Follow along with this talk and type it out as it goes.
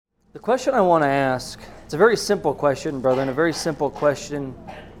The question I want to ask, it's a very simple question, brother, and a very simple question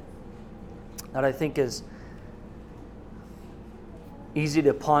that I think is easy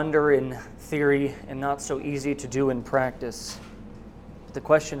to ponder in theory and not so easy to do in practice. But the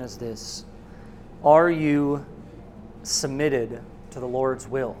question is this: are you submitted to the Lord's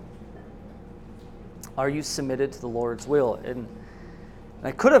will? Are you submitted to the Lord's will? And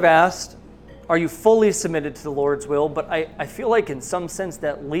I could have asked, are you fully submitted to the Lord's will? But I feel like in some sense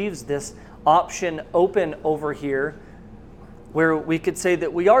that leaves this option open over here where we could say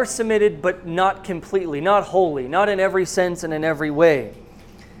that we are submitted but not completely, not wholly, not in every sense and in every way.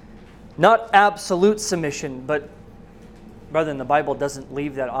 Not absolute submission, but rather than the Bible doesn't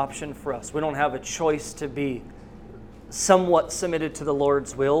leave that option for us. We don't have a choice to be somewhat submitted to the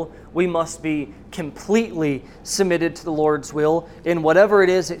Lord's will. We must be completely submitted to the Lord's will in whatever it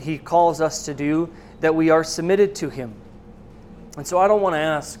is that He calls us to do, that we are submitted to Him. And so I don't want to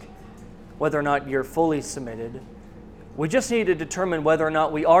ask whether or not you're fully submitted. We just need to determine whether or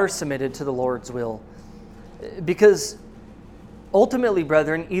not we are submitted to the Lord's will. Because ultimately,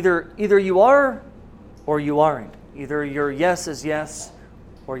 brethren, either you are or you aren't. Either your yes is yes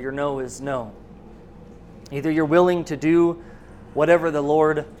or your no is no. Either you're willing to do whatever the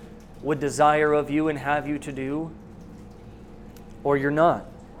Lord would desire of you and have you to do, or you're not.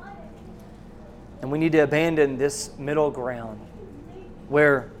 And we need to abandon this middle ground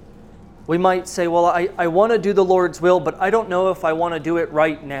where we might say, well, I want to do the Lord's will, but I don't know if I want to do it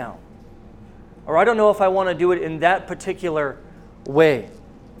right now. Or I don't know if I want to do it in that particular way.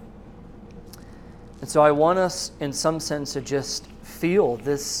 And so I want us, in some sense, to just feel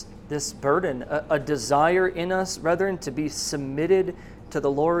this burden, a desire in us, brethren, to be submitted to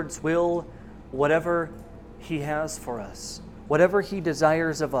the Lord's will, whatever He has for us, whatever He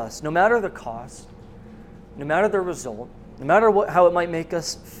desires of us, no matter the cost, no matter the result, no matter how it might make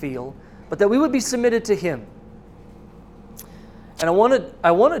us feel, but that we would be submitted to Him. And I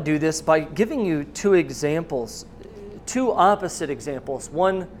want to do this by giving you two examples, two opposite examples,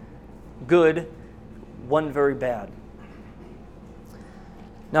 one good, one very bad.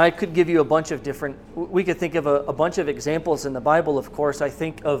 Now, I could give you a bunch of different, we could think of a bunch of examples in the Bible, of course. I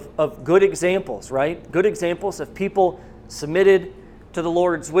think of good examples, right? Good examples of people submitted to the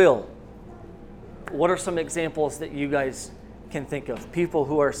Lord's will. What are some examples that you guys can think of? People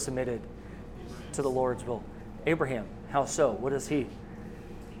who are submitted to the Lord's will. Abraham, how so? What is he? He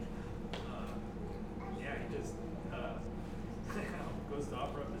just goes to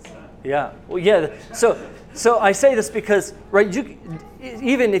offer up his son. Yeah. Well, yeah. So I say this because, right,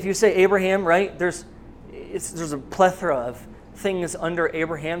 even if you say Abraham, right, there's a plethora of things under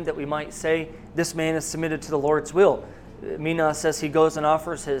Abraham that we might say this man is submitted to the Lord's will. Mina says he goes and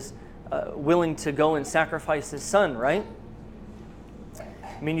offers his, willing to go and sacrifice his son, right?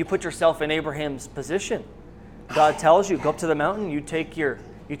 I mean, you put yourself in Abraham's position. God tells you, go up to the mountain, you take your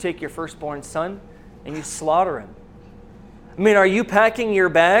firstborn son, and you slaughter him. I mean, are you packing your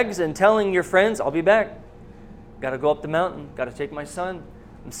bags and telling your friends, I'll be back? Got to go up the mountain. Got to take my son.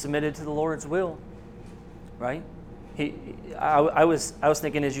 I'm submitted to the Lord's will, right? I was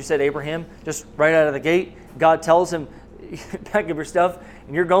thinking, as you said, Abraham, just right out of the gate, God tells him, pack up your stuff,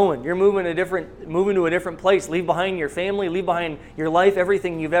 and you're going. You're moving to a different place. Leave behind your family. Leave behind your life,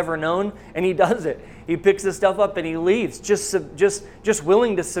 everything you've ever known. And he does it. He picks the stuff up and he leaves, just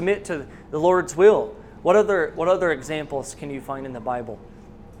willing to submit to the Lord's will. What other examples can you find in the Bible?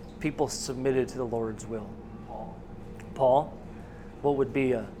 People submitted to the Lord's will. Paul, what would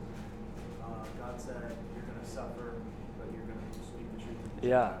be a... God said, you're going to suffer, but you're going to speak the truth.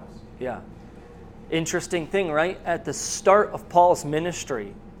 Yeah. Interesting thing, right? At the start of Paul's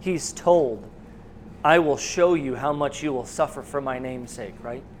ministry, he's told, I will show you how much you will suffer for my name's sake,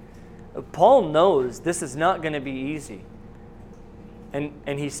 right? Paul knows this is not going to be easy.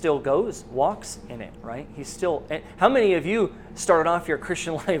 And he still walks in it, right? How many of you started off your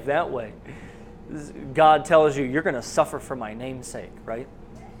Christian life that way? God tells you, you're going to suffer for my name's sake, right?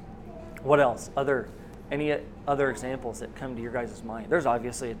 What else? Any other examples that come to your guys' mind? There's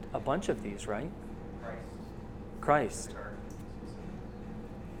obviously a bunch of these, right? Christ.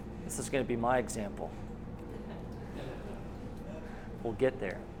 This is going to be my example. We'll get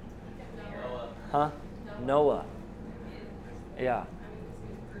there. Huh? Noah. Yeah.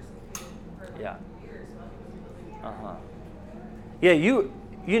 Yeah, you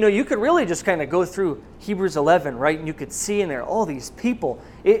could really just kind of go through Hebrews 11, right? And you could see in there all these people.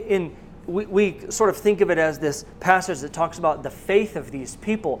 We sort of think of it as this passage that talks about the faith of these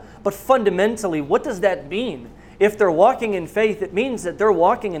people. But fundamentally, what does that mean? If they're walking in faith, it means that they're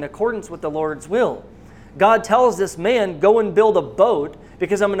walking in accordance with the Lord's will. God tells this man, go and build a boat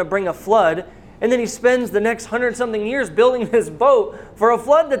because I'm going to bring a flood. And then he spends the next 100-something years building this boat for a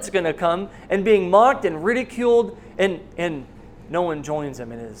flood that's going to come and being mocked and ridiculed, and no one joins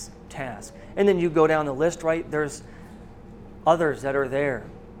him in his task. And then you go down the list, right? There's others that are there.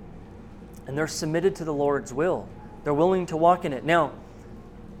 And they're submitted to the Lord's will. They're willing to walk in it. Now,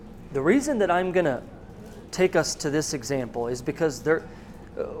 the reason that I'm going to take us to this example is because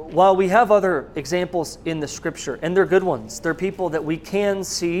while we have other examples in the Scripture, and they're good ones, they're people that we can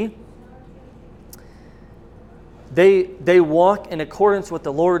see, they walk in accordance with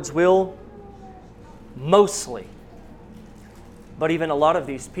the Lord's will mostly. But even a lot of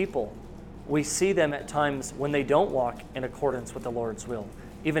these people, we see them at times when they don't walk in accordance with the Lord's will.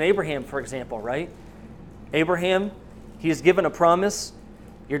 Even Abraham, for example, right? Abraham, he is given a promise.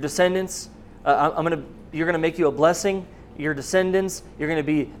 Your descendants, you're going to make you a blessing. Your descendants, you're going to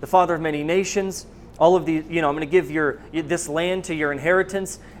be the father of many nations. All of these, I'm going to give this land to your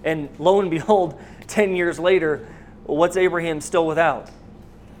inheritance. And lo and behold, 10 years later, what's Abraham still without?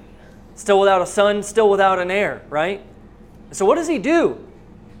 Still without a son, still without an heir, right? So what does he do?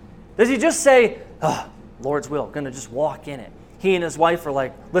 Does he just say, Lord's will, going to just walk in it? He and his wife are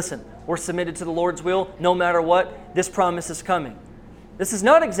like, listen, we're submitted to the Lord's will. No matter what, this promise is coming. This is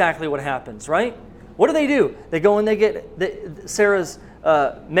not exactly what happens, right? What do? They go and they get Sarah's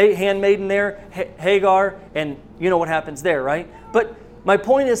handmaiden there, Hagar, and you know what happens there, right? But my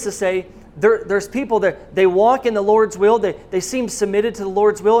point is to say, there's people that they walk in the Lord's will, they seem submitted to the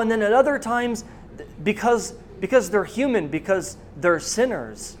Lord's will, and then at other times, because they're human, because they're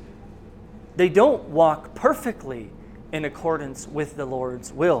sinners, they don't walk perfectly in accordance with the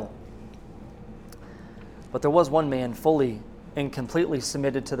Lord's will. But there was one man fully and completely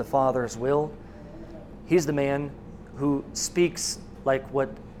submitted to the Father's will. He's the man who speaks like what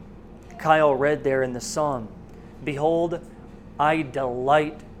Kyle read there in the psalm. Behold, I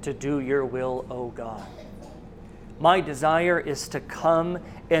delight to do your will, O God. My desire is to come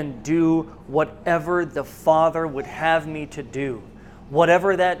and do whatever the Father would have me to do.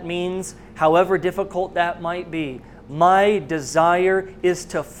 Whatever that means, however difficult that might be, my desire is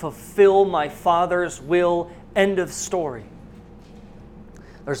to fulfill my Father's will. End of story.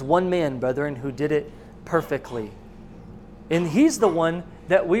 There's one man, brethren, who did it perfectly. And he's the one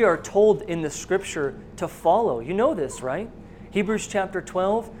that we are told in the Scripture to follow. You know this, right? Hebrews chapter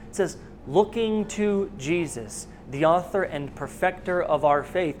 12 says, looking to Jesus, the author and perfecter of our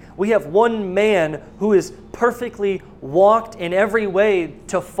faith. We have one man who is perfectly walked in every way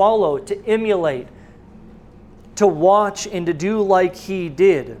to follow, to emulate, to watch, and to do like he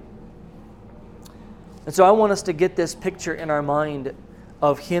did. And so I want us to get this picture in our mind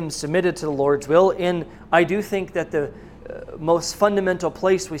of him submitted to the Lord's will. And I do think that the most fundamental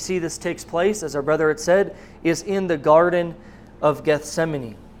place we see this takes place, as our brother had said, is in the Garden of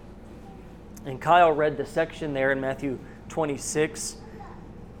Gethsemane. And Kyle read the section there in Matthew 26.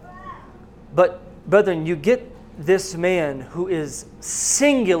 But, brethren, you get this man who is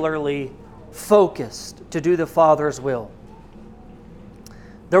singularly focused to do the Father's will.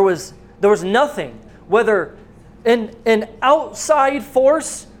 There was nothing, whether an outside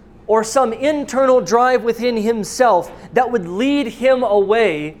force or some internal drive within himself, that would lead him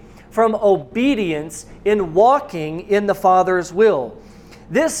away from obedience in walking in the Father's will.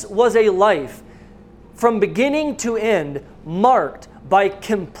 This was a life from beginning to end marked by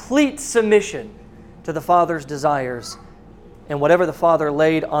complete submission to the Father's desires, and whatever the Father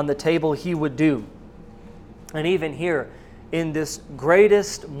laid on the table, he would do. And even here, in this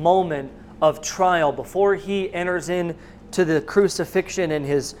greatest moment of trial, before he enters into the crucifixion and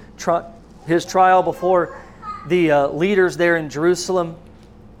his trial before the leaders there in Jerusalem,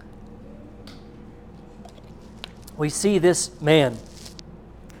 we see this man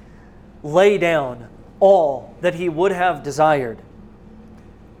lay down all that he would have desired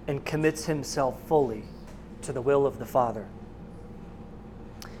and commits himself fully to the will of the Father.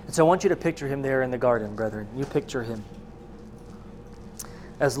 And so I want you to picture him there in the garden, brethren. You picture him.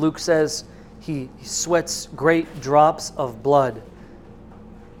 As Luke says, he sweats great drops of blood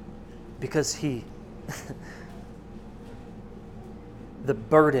because the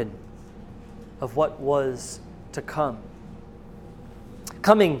burden of what was to come.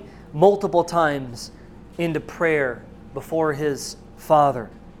 Coming multiple times into prayer before his Father.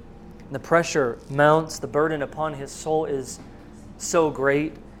 And the pressure mounts, the burden upon his soul is so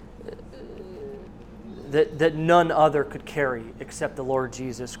great that none other could carry except the Lord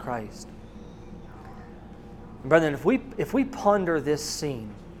Jesus Christ. And brethren, if we ponder this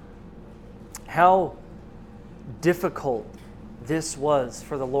scene, how difficult this was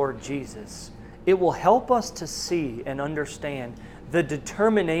for the Lord Jesus, it will help us to see and understand the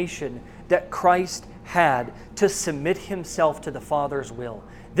determination that Christ had to submit himself to the Father's will.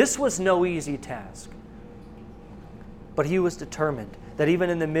 This was no easy task. But he was determined that even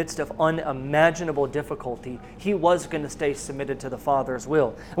in the midst of unimaginable difficulty, he was going to stay submitted to the Father's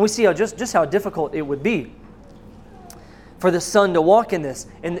will. And we see just how difficult it would be for the Son to walk in this,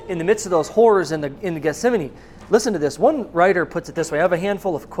 in the midst of those horrors in the Gethsemane. Listen to this. One writer puts it this way. I have a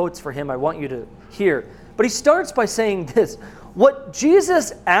handful of quotes for him I want you to hear. But he starts by saying this: what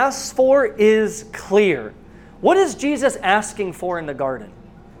Jesus asks for is clear. What is Jesus asking for in the garden?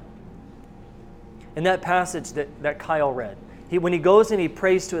 In that passage that Kyle read, when he goes and he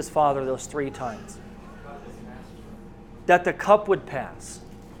prays to his Father those 3 times, that the cup would pass.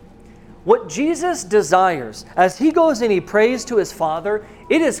 What Jesus desires, as he goes and he prays to his Father,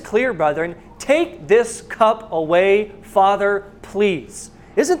 it is clear, brethren, take this cup away, Father, please.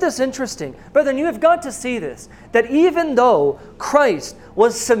 Isn't this interesting? Brethren, you have got to see this, that even though Christ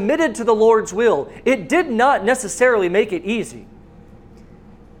was submitted to the Lord's will, it did not necessarily make it easy.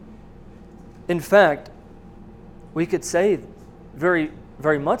 In fact, we could say very,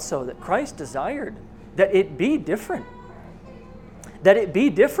 very much so that Christ desired that it be different. That it be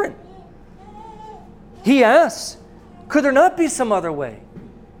different. He asks, could there not be some other way?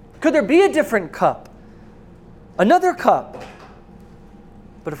 Could there be a different cup? Another cup?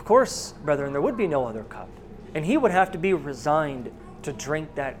 But of course, brethren, there would be no other cup. And he would have to be resigned to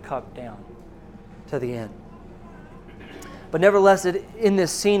drink that cup down to the end. But nevertheless, in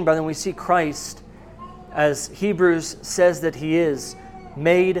this scene, brethren, we see Christ, as Hebrews says that he is,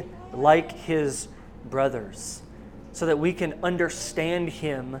 made like his brothers, so that we can understand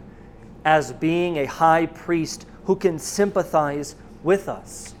him as being a high priest who can sympathize with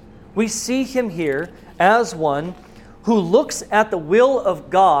us. We see him here as one who looks at the will of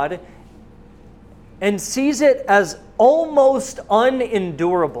God and sees it as almost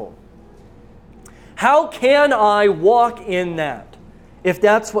unendurable. How can I walk in that if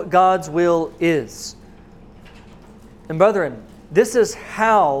that's what God's will is? And brethren, this is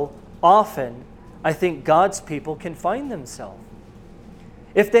how often I think God's people can find themselves.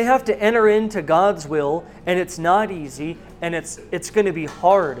 If they have to enter into God's will and it's not easy and it's going to be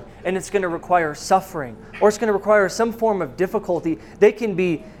hard and it's going to require suffering or it's going to require some form of difficulty, they can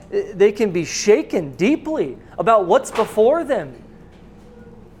be shaken deeply about what's before them.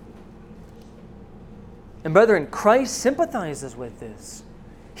 And brethren, Christ sympathizes with this.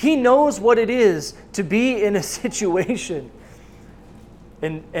 He knows what it is to be in a situation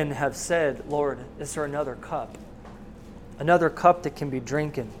and have said, Lord, is there another cup? Another cup that can be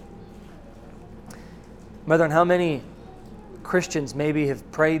drinking. Brethren, how many Christians maybe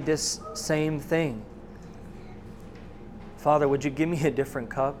have prayed this same thing? Father, would you give me a different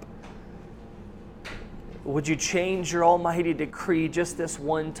cup? Would you change your almighty decree just this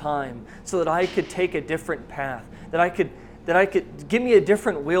one time so that I could take a different path? That I could give me a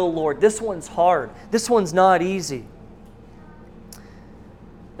different will, Lord. This one's hard. This one's not easy.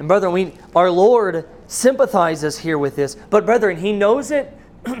 And brethren, our Lord sympathizes here with this. But brethren, he knows it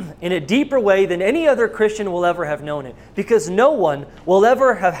in a deeper way than any other Christian will ever have known it. Because no one will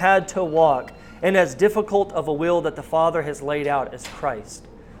ever have had to walk in as difficult of a will that the Father has laid out as Christ.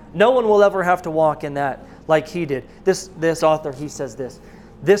 No one will ever have to walk in that like he did. This author, he says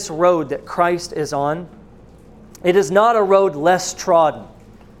this road that Christ is on, it is not a road less trodden.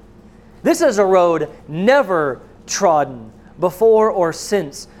 This is a road never trodden before or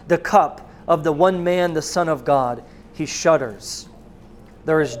since the cup of the one man, the Son of God. He shudders.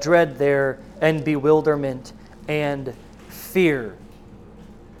 There is dread there and bewilderment and fear.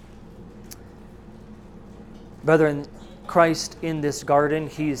 Brethren, Christ in this garden,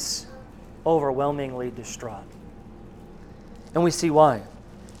 he's overwhelmingly distraught. And we see why.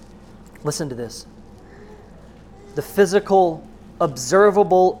 Listen to this. The physical,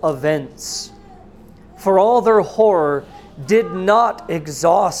 observable events, for all their horror, did not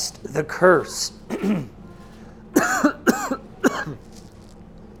exhaust the curse.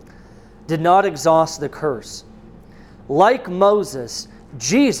 Did not exhaust the curse. Like Moses,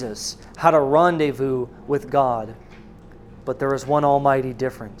 Jesus had a rendezvous with God. But there is one almighty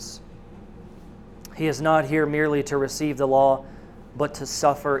difference. He is not here merely to receive the law, but to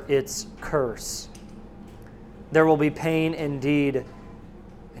suffer its curse. There will be pain indeed,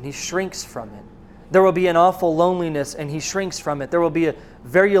 and he shrinks from it. There will be an awful loneliness, and he shrinks from it. There will be a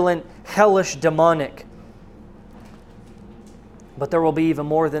virulent, hellish demonic. But there will be even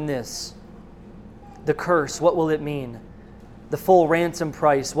more than this. The curse, what will it mean? The full ransom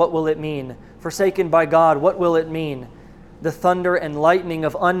price, what will it mean? Forsaken by God, what will it mean? the thunder and lightning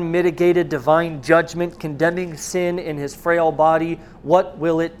of unmitigated divine judgment condemning sin in his frail body, what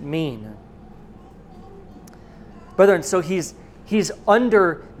will it mean? Brethren, so he's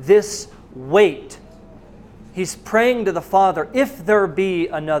under this weight. He's praying to the Father, if there be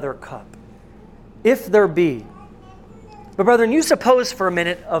another cup. If there be. But brethren, you suppose for a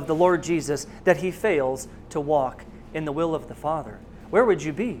minute of the Lord Jesus that he fails to walk in the will of the Father. Where would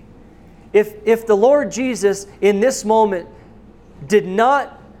you be? If the Lord Jesus in this moment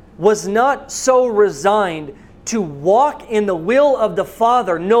was not so resigned to walk in the will of the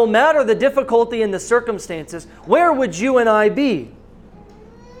Father, no matter the difficulty and the circumstances, where would you and I be?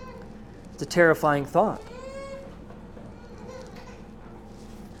 It's a terrifying thought.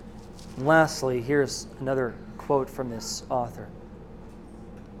 And lastly, here's another quote from this author.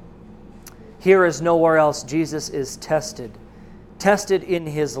 Here as nowhere else, Jesus is tested. Tested in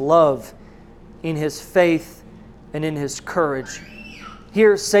his love, in his faith, and in his courage.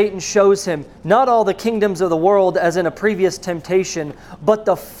 Here Satan shows him not all the kingdoms of the world as in a previous temptation, but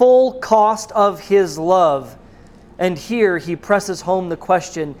the full cost of his love. And here he presses home the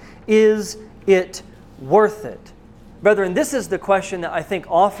question, is it worth it? Brethren, this is the question that I think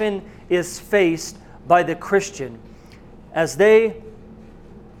often is faced by the Christian as they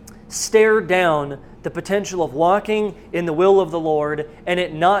stare down the potential of walking in the will of the Lord and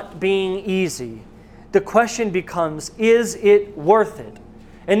it not being easy. The question becomes, is it worth it?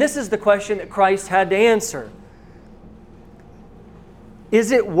 And this is the question that Christ had to answer.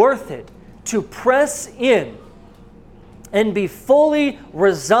 Is it worth it to press in and be fully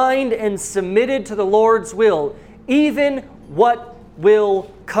resigned and submitted to the Lord's will, even what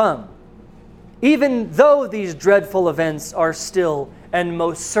will come? Even though these dreadful events are still and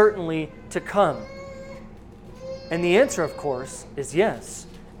most certainly to come. And the answer, of course, is yes.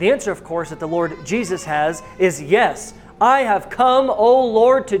 The answer, of course, that the Lord Jesus has is yes. I have come, O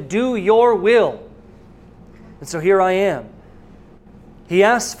Lord, to do your will. And so here I am. He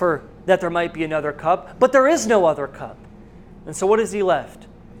asks for that there might be another cup, but there is no other cup. And so what is he left?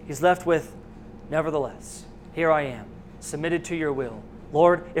 He's left with, nevertheless, here I am, submitted to your will.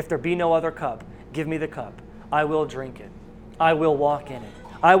 Lord, if there be no other cup, give me the cup. I will drink it. I will walk in it.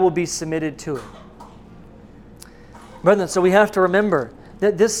 I will be submitted to it. Brethren, so we have to remember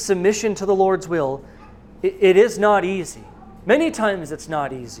that this submission to the Lord's will, it is not easy. Many times it's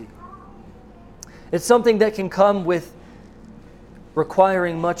not easy. It's something that can come with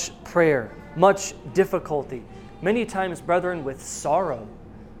requiring much prayer, much difficulty. Many times, brethren, with sorrow.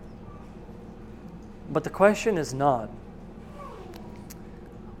 But the question is not,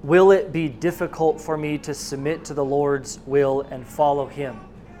 will it be difficult for me to submit to the Lord's will and follow Him?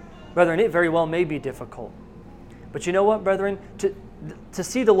 Brethren, it very well may be difficult. But you know what, brethren? To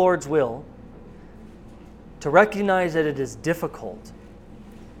see the Lord's will, to recognize that it is difficult,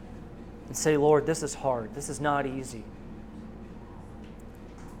 and say, Lord, this is hard. This is not easy.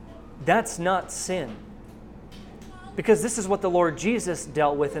 That's not sin. Because this is what the Lord Jesus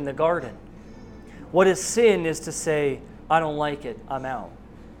dealt with in the garden. What is sin is to say, I don't like it, I'm out.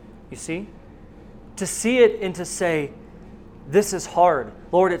 You see? To see it and to say, this is hard.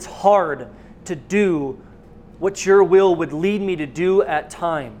 Lord, it's hard to do what your will would lead me to do at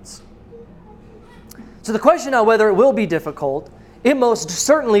times. So the question now whether it will be difficult, it most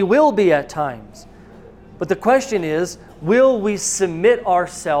certainly will be at times. But the question is, will we submit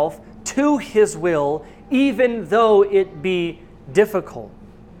ourselves to His will even though it be difficult?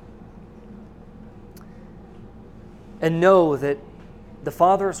 And know that the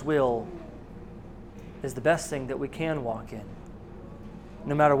Father's will is the best thing that we can walk in,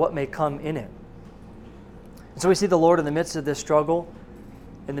 no matter what may come in it. And so we see the Lord in the midst of this struggle,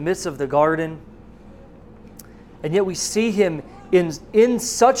 in the midst of the garden, and yet we see Him in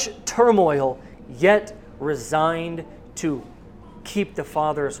such turmoil, yet resigned to keep the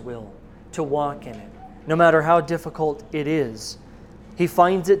Father's will, to walk in it, no matter how difficult it is. He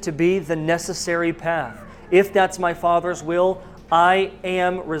finds it to be the necessary path. If that's my Father's will, I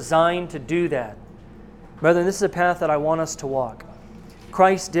am resigned to do that. Brethren, this is a path that I want us to walk.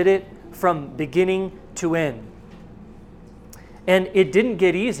 Christ did it from beginning to end. And it didn't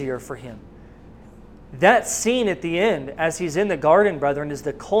get easier for Him. That scene at the end, as He's in the garden, brethren, is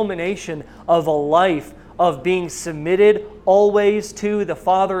the culmination of a life of being submitted always to the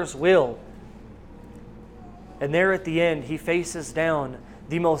Father's will. And there at the end, He faces down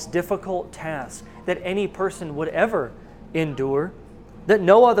the most difficult task that any person would ever endure, that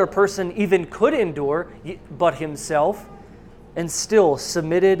no other person even could endure but Himself, and still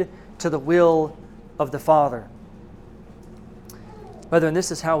submitted to the will of the Father. Brethren,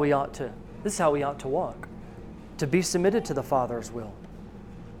 this is how we ought to walk. to be submitted to the Father's will,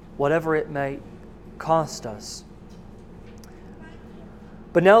 whatever it may cost us.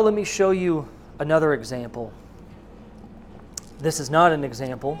 But now let me show you another example. This is not an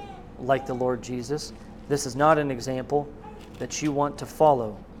example like the Lord Jesus. This is not an example that you want to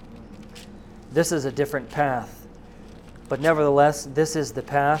follow. This is a different path. But nevertheless, this is the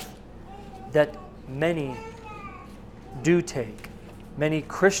path that many do take. Many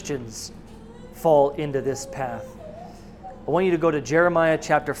Christians fall into this path. I want you to go to Jeremiah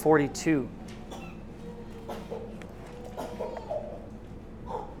chapter 42.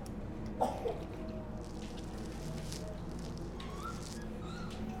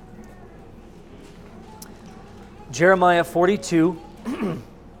 Jeremiah 42.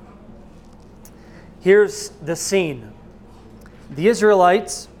 Here's the scene. The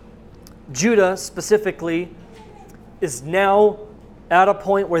Israelites, Judah specifically, is now at a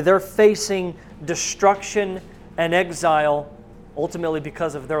point where they're facing destruction and exile, ultimately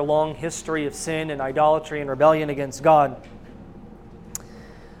because of their long history of sin and idolatry and rebellion against God.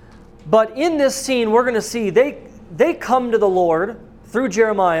 But in this scene, we're going to see they come to the Lord through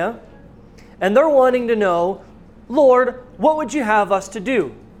Jeremiah, and they're wanting to know, Lord, what would you have us to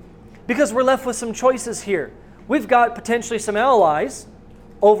do? Because we're left with some choices here. We've got potentially some allies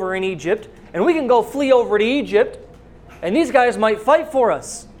over in Egypt, and we can go flee over to Egypt, and these guys might fight for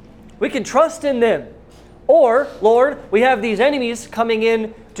us. We can trust in them. Or, Lord, we have these enemies coming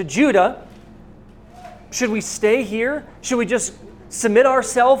in to Judah. Should we stay here? Should we just submit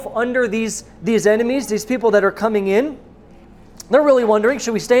ourselves under these enemies, these people that are coming in? They're really wondering,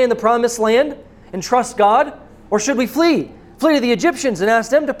 should we stay in the promised land and trust God? Or should we flee? Flee to the Egyptians and ask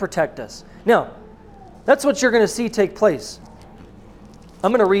them to protect us. Now, that's what you're going to see take place.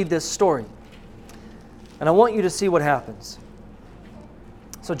 I'm going to read this story. And I want you to see what happens.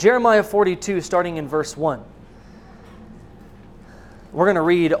 So Jeremiah 42, starting in verse 1. We're going to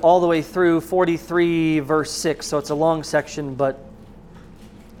read all the way through 43, verse 6. So it's a long section, but...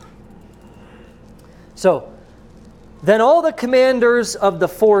 So, then all the commanders of the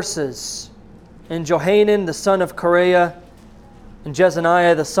forces, and Johanan the son of Kareah, and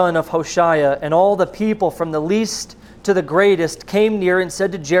Jezaniah the son of Hoshea, and all the people from the least to the greatest came near and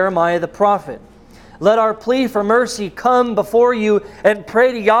said to Jeremiah the prophet, let our plea for mercy come before you, and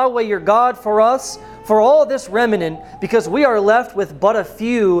pray to Yahweh your God for us, for all this remnant, because we are left with but a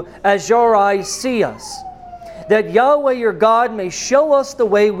few, as your eyes see us. That Yahweh your God may show us the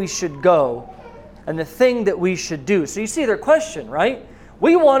way we should go, and the thing that we should do. So you see their question, right?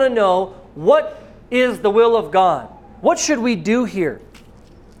 We want to know, what is the will of God? What should we do here?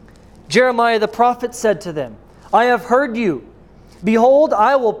 Jeremiah the prophet said to them, I have heard you. Behold,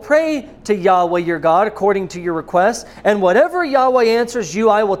 I will pray to Yahweh your God according to your request, and whatever Yahweh answers you,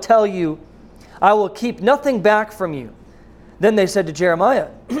 I will tell you. I will keep nothing back from you. Then they said to Jeremiah,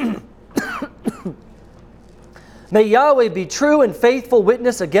 may Yahweh be true and faithful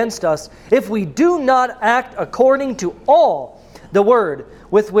witness against us, if we do not act according to all the word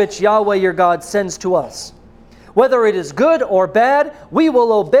with which Yahweh your God sends to us. Whether it is good or bad, we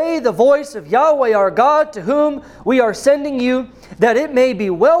will obey the voice of Yahweh our God, to whom we are sending you, that it may be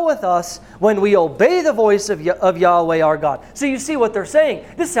well with us when we obey the voice of Yahweh our God. So you see what they're saying.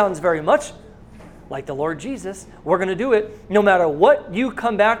 This sounds very much like the Lord Jesus. We're going to do it. No matter what you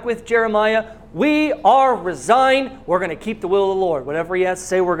come back with, Jeremiah, we are resigned. We're going to keep the will of the Lord. Whatever he has to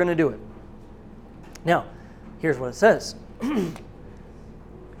say, we're going to do it. Now, here's what it says.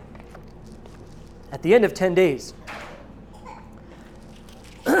 At the end of 10 days,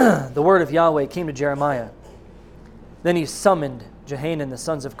 the word of Yahweh came to Jeremiah. Then he summoned Johanan the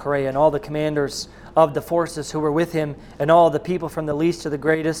sons of Kareah and all the commanders of the forces who were with him, and all the people from the least to the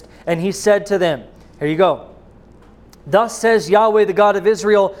greatest. And he said to them, here you go. Thus says Yahweh the God of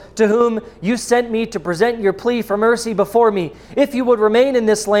Israel, to whom you sent me to present your plea for mercy before me. If you would remain in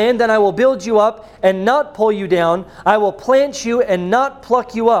this land, then I will build you up and not pull you down. I will plant you and not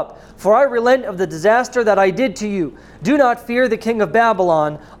pluck you up. For I relent of the disaster that I did to you. Do not fear the king of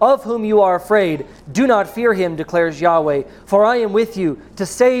Babylon, of whom you are afraid. Do not fear him, declares Yahweh. For I am with you to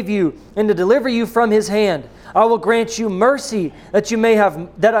save you and to deliver you from his hand. I will grant you mercy that you may have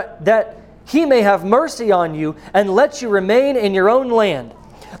that he may have mercy on you, and let you remain in your own land.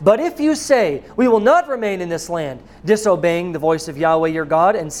 But if you say, we will not remain in this land, disobeying the voice of Yahweh your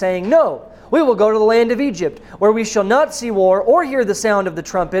God, and saying, no, we will go to the land of Egypt, where we shall not see war, or hear the sound of the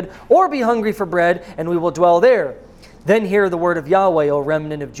trumpet, or be hungry for bread, and we will dwell there. Then hear the word of Yahweh, O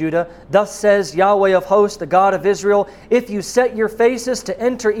remnant of Judah. Thus says Yahweh of hosts, the God of Israel, if you set your faces to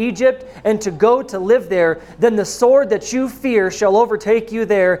enter Egypt and to go to live there, then the sword that you fear shall overtake you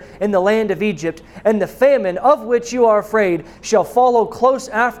there in the land of Egypt, and the famine of which you are afraid shall follow close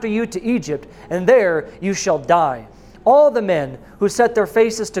after you to Egypt, and there you shall die. All the men who set their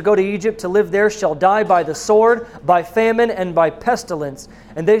faces to go to Egypt to live there shall die by the sword, by famine, and by pestilence,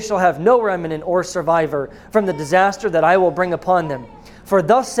 and they shall have no remnant or survivor from the disaster that I will bring upon them. For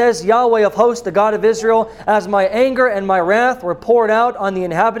thus says Yahweh of hosts, the God of Israel, as my anger and my wrath were poured out on the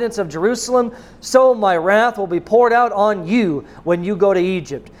inhabitants of Jerusalem, so my wrath will be poured out on you when you go to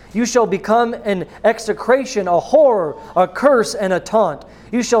Egypt. You shall become an execration, a horror, a curse, and a taunt.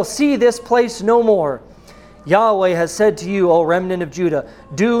 You shall see this place no more. Yahweh has said to you, O remnant of Judah,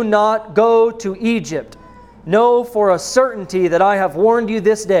 do not go to Egypt. Know for a certainty that I have warned you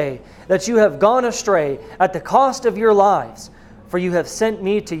this day, that you have gone astray at the cost of your lives. For you have sent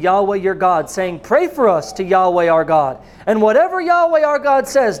me to Yahweh your God, saying, pray for us to Yahweh our God. And whatever Yahweh our God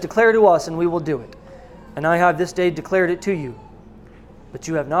says, declare to us, and we will do it. And I have this day declared it to you. But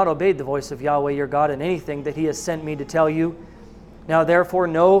you have not obeyed the voice of Yahweh your God in anything that he has sent me to tell you. Now therefore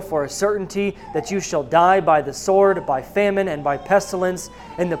know for a certainty that you shall die by the sword, by famine, and by pestilence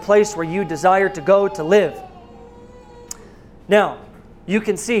in the place where you desire to go to live. Now, you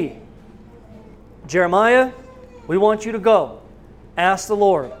can see, Jeremiah, we want you to go. Ask the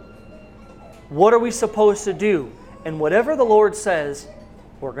Lord, what are we supposed to do? And whatever the Lord says,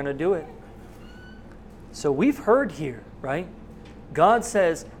 we're going to do it. So we've heard here, right? God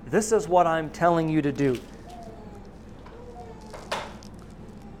says, this is what I'm telling you to do.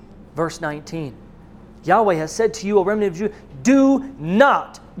 Verse 19, Yahweh has said to you, O remnant of Judah, do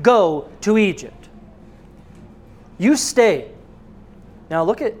not go to Egypt. You stay. Now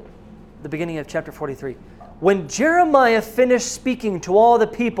look at the beginning of chapter 43. When Jeremiah finished speaking to all the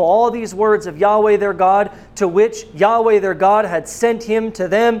people, all these words of Yahweh their God, to which Yahweh their God had sent him to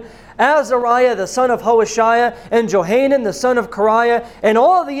them, Azariah the son of Hoshaiah and Johanan the son of Kareah and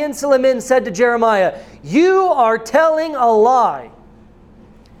all the insolent men said to Jeremiah, you are telling a lie.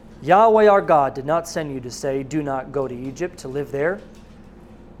 Yahweh our God did not send you to say, do not go to Egypt to live there.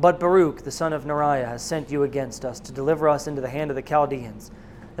 But Baruch, the son of Neriah, has sent you against us to deliver us into the hand of the Chaldeans,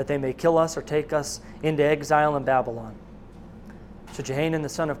 that they may kill us or take us into exile in Babylon. So Johanan, the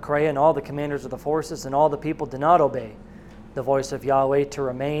son of Kareah, and all the commanders of the forces and all the people did not obey the voice of Yahweh to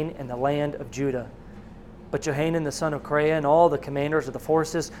remain in the land of Judah. But Johanan, the son of Kareah, and all the commanders of the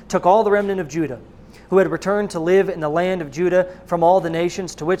forces took all the remnant of Judah, who had returned to live in the land of Judah from all the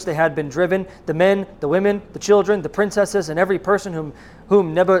nations to which they had been driven, the men, the women, the children, the princesses, and every person whom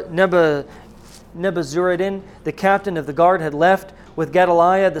Nebuzaradan, the captain of the guard, had left, with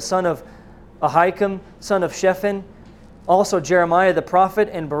Gedaliah, the son of Ahikam, son of Shaphan, also Jeremiah the prophet,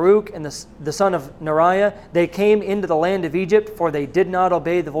 and Baruch, and the son of Neriah. They came into the land of Egypt, for they did not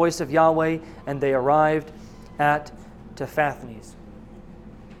obey the voice of Yahweh, and they arrived at Taphathnes.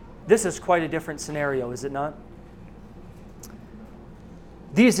 This is quite a different scenario, is it not?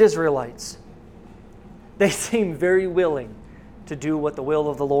 These Israelites, they seem very willing to do what the will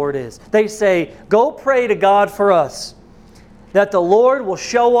of the Lord is. They say, go pray to God for us, that the Lord will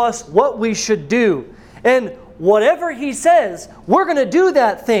show us what we should do. And whatever He says, we're going to do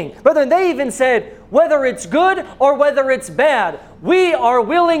that thing. Brethren, they even said, whether it's good or whether it's bad, we are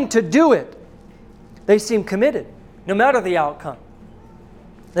willing to do it. They seem committed, no matter the outcome,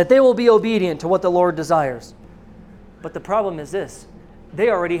 that they will be obedient to what the Lord desires. But the problem is this, they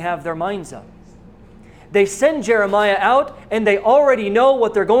already have their minds up. They send Jeremiah out, and they already know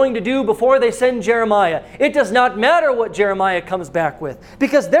what they're going to do before they send Jeremiah. It does not matter what Jeremiah comes back with,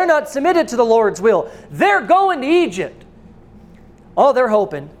 because they're not submitted to the Lord's will. They're going to Egypt. All they're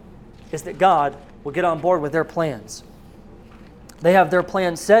hoping is that God will get on board with their plans. They have their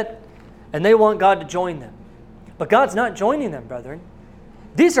plans set, and they want God to join them. But God's not joining them, brethren.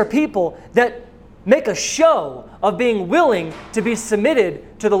 These are people that make a show of being willing to be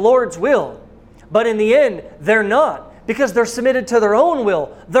submitted to the Lord's will. But in the end, they're not, because they're submitted to their own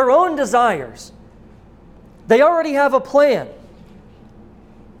will, their own desires. They already have a plan.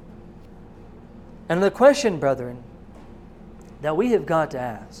 And the question, brethren, that we have got to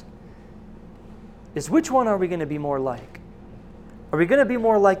ask is, which one are we going to be more like? Are we going to be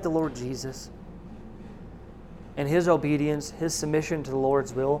more like the Lord Jesus and His obedience, His submission to the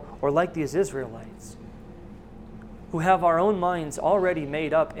Lord's will, or like these Israelites who have our own minds already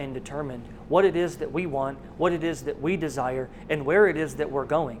made up and determined what it is that we want, what it is that we desire, and where it is that we're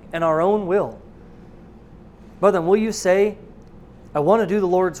going, and our own will? Brother, will you say, I want to do the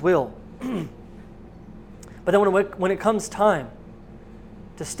Lord's will, But then when it comes time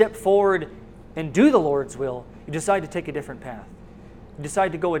to step forward and do the Lord's will, you decide to take a different path. You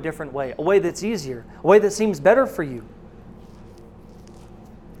decide to go a different way, a way that's easier, a way that seems better for you.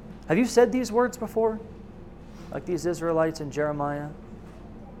 Have you said these words before? Like these Israelites in Jeremiah?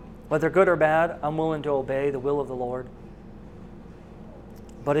 Whether good or bad, I'm willing to obey the will of the Lord.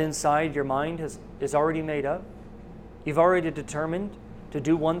 But inside, your mind is already made up. You've already determined to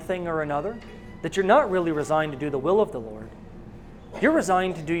do one thing or another, that you're not really resigned to do the will of the Lord. You're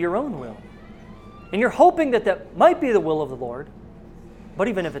resigned to do your own will. And you're hoping that that might be the will of the Lord, but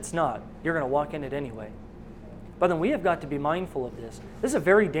even if it's not, you're going to walk in it anyway. But then we have got to be mindful of this. This is a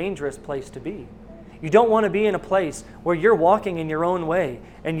very dangerous place to be. You don't want to be in a place where you're walking in your own way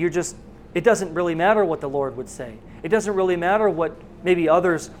and it doesn't really matter what the Lord would say. It doesn't really matter what maybe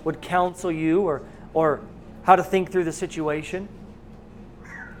others would counsel you or how to think through the situation.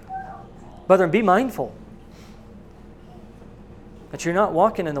 Brethren, be mindful that you're not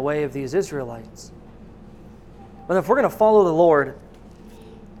walking in the way of these Israelites. But if we're going to follow the Lord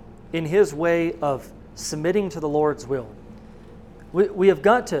in His way of submitting to the Lord's will, we have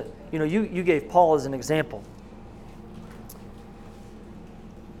got to, you gave Paul as an example.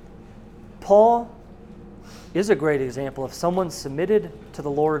 Paul is a great example of someone submitted to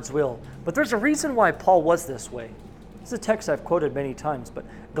the Lord's will. But there's a reason why Paul was this way. This is a text I've quoted many times, but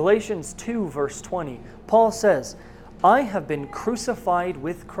Galatians 2, verse 20, Paul says, I have been crucified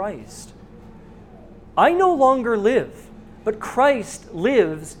with Christ. I no longer live, but Christ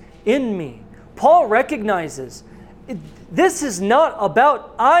lives in me. Paul recognizes this is not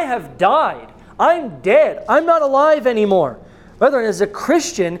about I have died. I'm dead. I'm not alive anymore. Brethren, as a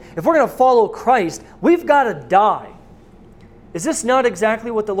Christian, if we're going to follow Christ, we've got to die. Is this not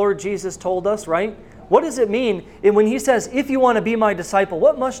exactly what the Lord Jesus told us, right? What does it mean when He says, if you want to be my disciple,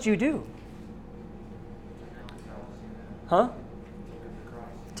 what must you do? Huh?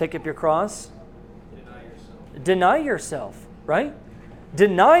 Take up your cross. Deny yourself, right?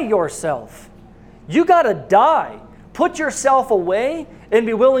 Deny yourself. You got to die. Put yourself away and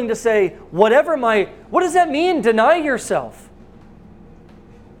be willing to say, what does that mean, deny yourself?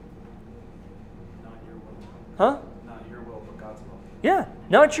 Huh? Not your will, but God's will. Yeah,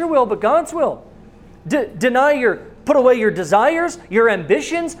 not your will, but God's will. Put away your desires, your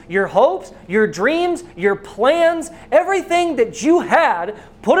ambitions, your hopes, your dreams, your plans, everything that you had,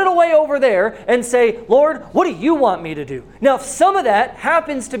 put it away over there and say, Lord, what do you want me to do? Now, if some of that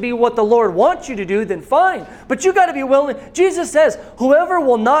happens to be what the Lord wants you to do, then fine. But you got to be willing. Jesus says, whoever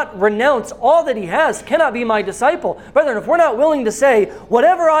will not renounce all that he has cannot be my disciple. Brethren, if we're not willing to say,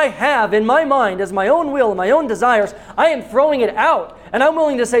 whatever I have in my mind as my own will and my own desires, I am throwing it out. And I'm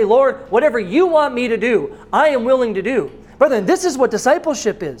willing to say, Lord, whatever you want me to do, I am willing to do. Brethren, this is what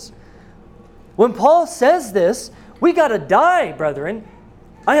discipleship is. When Paul says this, we got to die, brethren.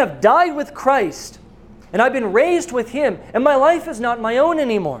 I have died with Christ, and I've been raised with Him, and my life is not my own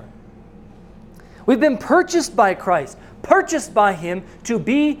anymore. We've been purchased by Christ, purchased by Him to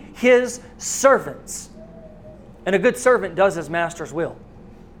be His servants. And a good servant does his master's will.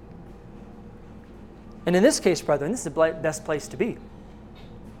 And in this case, brethren, this is the best place to be.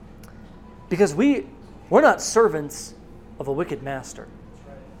 Because we're not servants of a wicked master.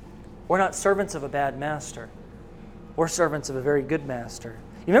 We're not servants of a bad master. We're servants of a very good master.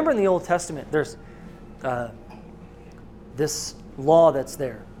 You remember in the Old Testament, there's this law that's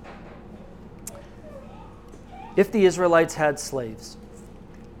there. If the Israelites had slaves,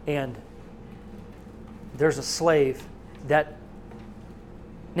 and there's a slave that...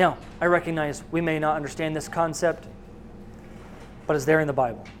 Now, I recognize we may not understand this concept, but it's there in the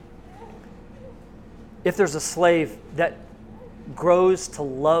Bible. If there's a slave that grows to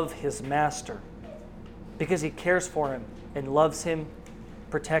love his master because he cares for him and loves him,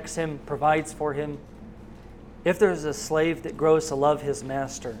 protects him, provides for him, if there's a slave that grows to love his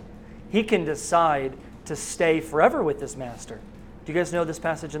master, he can decide to stay forever with his master. Do you guys know this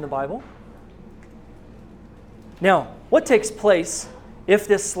passage in the Bible? Now, what takes place if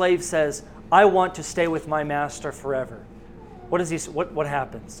this slave says, I want to stay with my master forever? What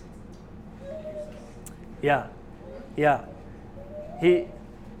happens? Yeah. I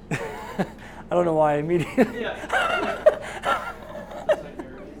don't know why I immediately...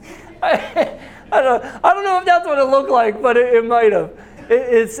 I don't know if that's what it looked like, but it might have.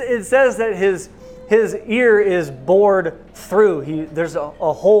 It says that his ear is bored through. There's a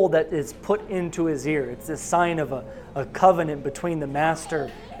hole that is put into his ear. It's a sign of a covenant between the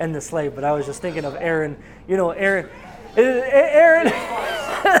master and the slave. But I was just thinking of Aaron.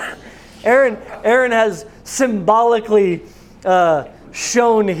 Aaron has symbolically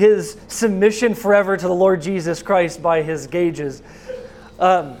shown his submission forever to the Lord Jesus Christ by his gauges.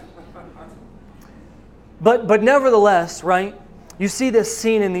 But nevertheless, right, you see this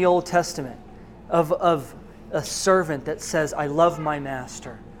scene in the Old Testament of a servant that says, I love my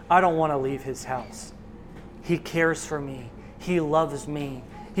master. I don't want to leave his house. He cares for me. He loves me.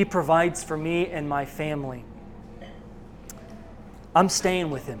 He provides for me and my family. I'm staying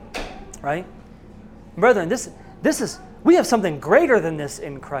with him, right? Brethren, we have something greater than this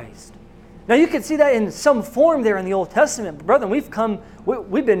in Christ. Now you can see that in some form there in the Old Testament. But brethren,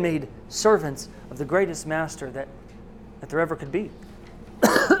 we've been made servants of the greatest master that there ever could be.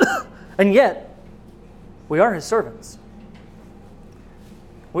 And yet, we are his servants.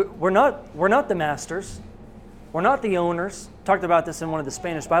 We're not the masters. We're not the owners. Talked about this in one of the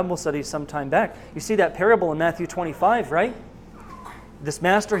Spanish Bible studies some time back. You see that parable in Matthew 25, right? This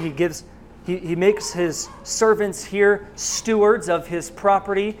master, he makes his servants here stewards of his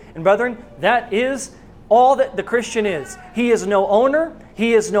property. And brethren, that is all that the Christian is. He is no owner.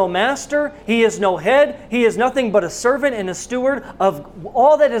 He is no master. He is no head. He is nothing but a servant and a steward of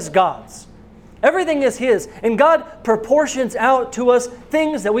all that is God's. Everything is his. And God proportions out to us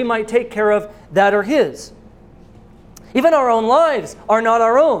things that we might take care of that are his. Even our own lives are not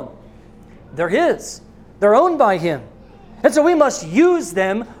our own. They're his. They're owned by him. And so we must use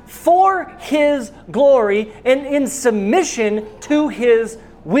them for his glory and in submission to his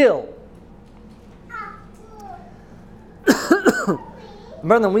will.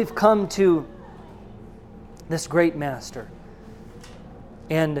 Brethren, we've come to this great master.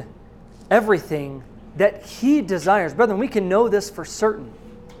 And everything that he desires, brethren, we can know this for certain.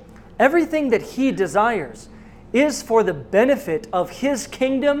 Everything that he desires is for the benefit of his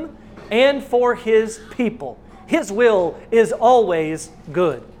kingdom and for his people. His will is always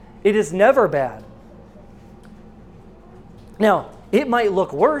good. It is never bad. Now, it might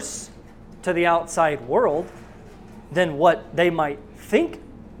look worse to the outside world than what they might think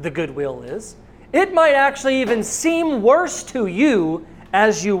the good will is. It might actually even seem worse to you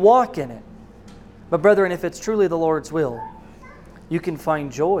as you walk in it. But brethren, if it's truly the Lord's will, you can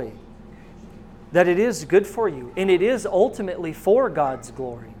find joy that it is good for you, and it is ultimately for God's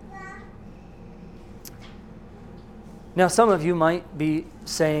glory. Now, some of you might be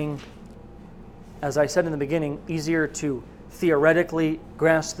saying, as I said in the beginning, easier to theoretically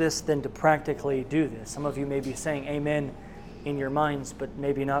grasp this than to practically do this. Some of you may be saying amen in your minds, but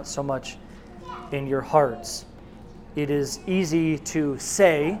maybe not so much in your hearts. It is easy to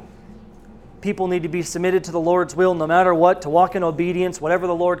say people need to be submitted to the Lord's will no matter what, to walk in obedience, whatever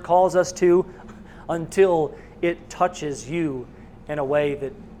the Lord calls us to, until it touches you in a way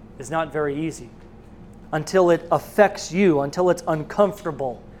that is not very easy, until it affects you, until it's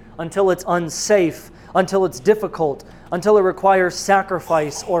uncomfortable, until it's unsafe, until it's difficult, until it requires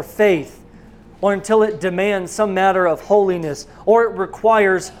sacrifice or faith, or until it demands some matter of holiness, or it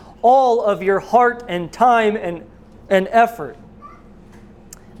requires all of your heart and time and effort.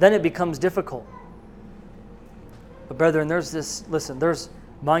 Then it becomes difficult. But brethren, there's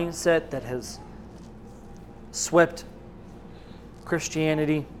mindset that has swept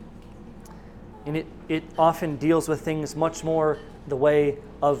Christianity, and it often deals with things much more the way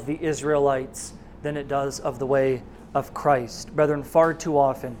of the Israelites than it does of the way of Christ. Brethren, far too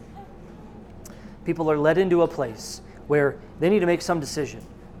often, people are led into a place where they need to make some decision.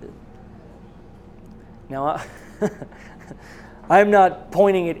 Now, I'm not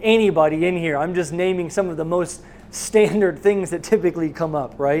pointing at anybody in here. I'm just naming some of the most standard things that typically come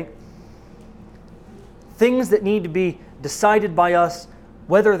up, right? Things that need to be decided by us,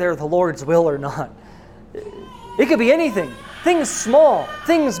 whether they're the Lord's will or not. It could be anything. Things small,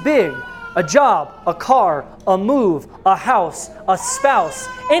 things big. A job, a car, a move, a house, a spouse,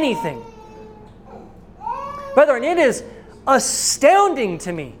 anything. Brethren, it is astounding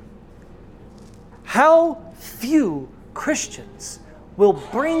to me how few Christians will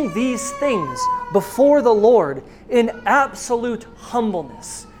bring these things before the Lord in absolute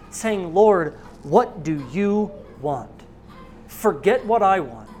humbleness, saying, Lord, what do you want? Forget what I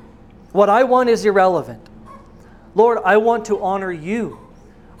want. What I want is irrelevant. Lord, I want to honor you.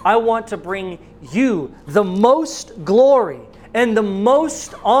 I want to bring you the most glory and the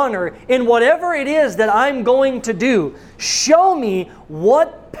most honor in whatever it is that I'm going to do. Show me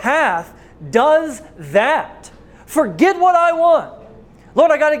what path does that. Forget what I want.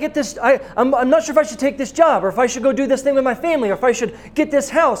 Lord, I got to get this. I'm not sure if I should take this job, or if I should go do this thing with my family, or if I should get this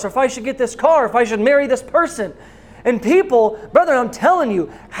house, or if I should get this car, or if I should marry this person. And people, brethren, I'm telling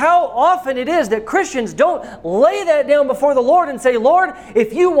you how often it is that Christians don't lay that down before the Lord and say, Lord,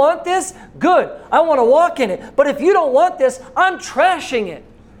 if you want this, good. I want to walk in it. But if you don't want this, I'm trashing it.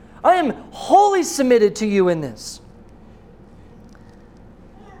 I am wholly submitted to you in this.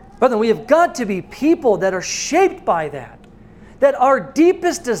 Brethren, we have got to be people that are shaped by that. That our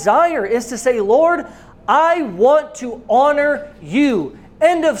deepest desire is to say, Lord, I want to honor you.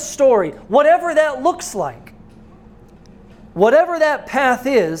 End of story. Whatever that looks like. Whatever that path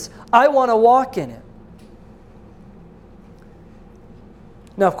is, I want to walk in it.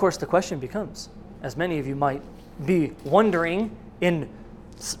 Now, of course, the question becomes, as many of you might be wondering in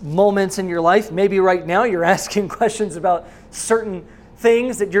moments in your life, maybe right now you're asking questions about certain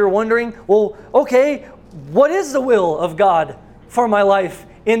things that you're wondering, well, okay, what is the will of God for my life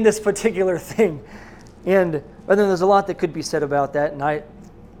in this particular thing? And then there's a lot that could be said about that, and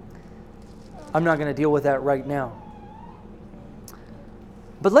I'm not going to deal with that right now.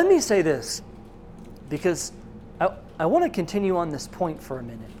 But let me say this, because I want to continue on this point for a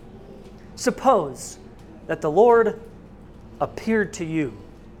minute. Suppose that the Lord appeared to you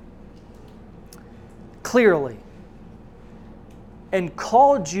clearly and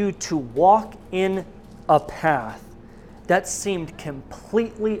called you to walk in a path that seemed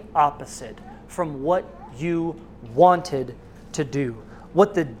completely opposite from what you wanted to do,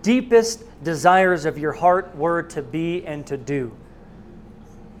 what the deepest desires of your heart were to be and to do.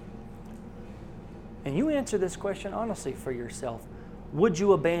 And you answer this question honestly for yourself. Would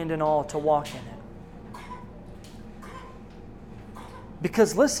you abandon all to walk in it?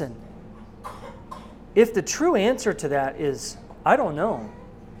 Because listen, if the true answer to that is, I don't know,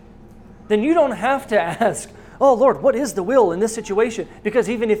 then you don't have to ask, oh Lord, what is the will in this situation? Because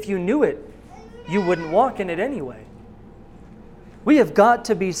even if you knew it, you wouldn't walk in it anyway. We have got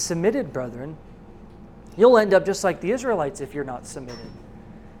to be submitted, brethren. You'll end up just like the Israelites if you're not submitted.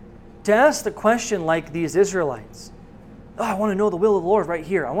 To ask the question like these Israelites, oh, I want to know the will of the Lord right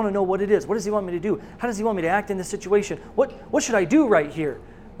here. I want to know what it is. What does He want me to do? How does He want me to act in this situation? What should I do right here?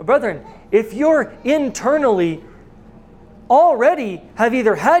 But brethren, if you're internally already have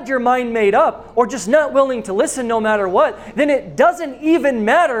either had your mind made up or just not willing to listen no matter what, then it doesn't even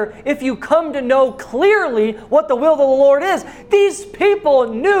matter if you come to know clearly what the will of the Lord is. These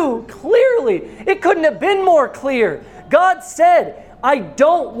people knew clearly. It couldn't have been more clear. God said, I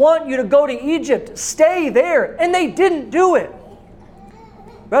don't want you to go to Egypt. Stay there. And they didn't do it.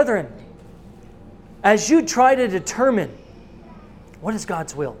 Brethren, as you try to determine what is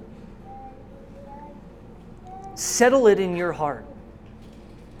God's will, settle it in your heart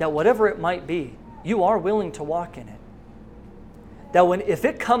that whatever it might be, you are willing to walk in it. That if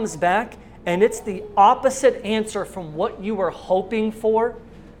it comes back and it's the opposite answer from what you were hoping for,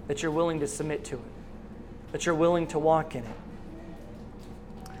 that you're willing to submit to it. That you're willing to walk in it.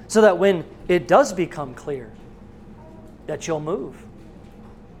 So that when it does become clear, that you'll move.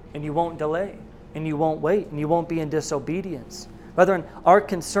 And you won't delay. And you won't wait. And you won't be in disobedience. Brethren, our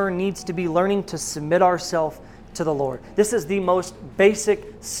concern needs to be learning to submit ourselves to the Lord. This is the most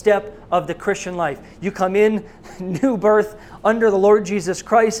basic step of the Christian life. You come in, new birth, under the Lord Jesus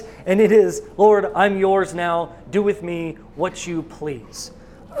Christ, and it is, Lord, I'm yours now. Do with me what you please.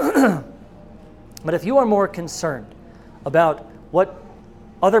 But if you are more concerned about what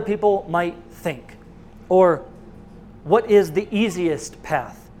other people might think, or what is the easiest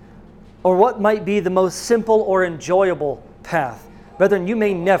path, or what might be the most simple or enjoyable path, brethren, you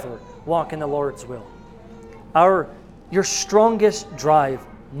may never walk in the Lord's will. Your strongest drive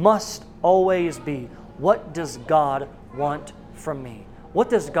must always be, what does God want from me? What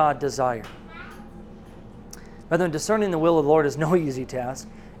does God desire? Brethren, discerning the will of the Lord is no easy task,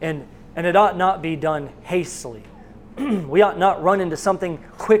 and it ought not be done hastily. We ought not run into something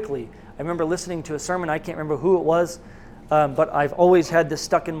quickly. I remember listening to a sermon, I can't remember who it was, but I've always had this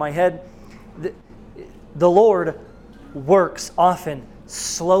stuck in my head. The Lord works often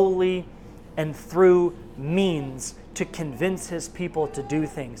slowly and through means to convince His people to do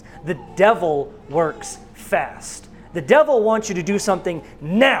things. The devil works fast. The devil wants you to do something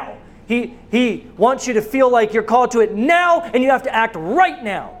now. He wants you to feel like you're called to it now, and you have to act right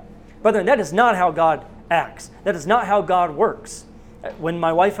now. Brethren, that is not how God acts. That is not how God works. When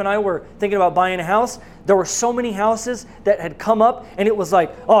my wife and I were thinking about buying a house, there were so many houses that had come up, and it was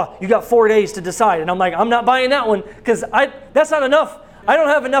like, oh, you got 4 days to decide. And I'm like, I'm not buying that one because that's not enough. I don't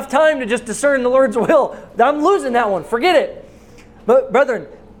have enough time to just discern the Lord's will. I'm losing that one. Forget it. But brethren,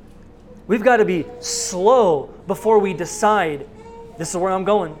 we've got to be slow before we decide, this is where I'm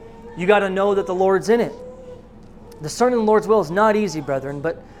going. You got to know that the Lord's in it. Discerning the Lord's will is not easy, brethren,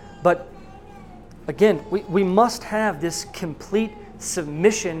 but Again, we must have this complete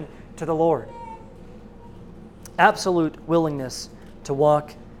submission to the Lord. Absolute willingness to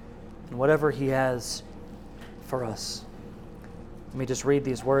walk in whatever He has for us. Let me just read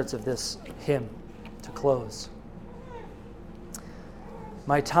these words of this hymn to close.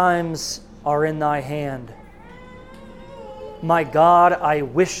 My times are in Thy hand. My God, I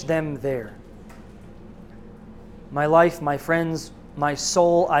wish them there. My life, my friends, my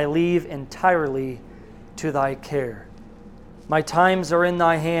soul I leave entirely to Thy care. My times are in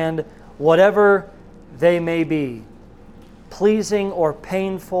Thy hand, whatever they may be, pleasing or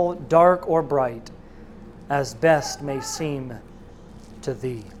painful, dark or bright, as best may seem to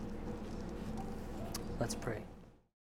Thee. Let's pray.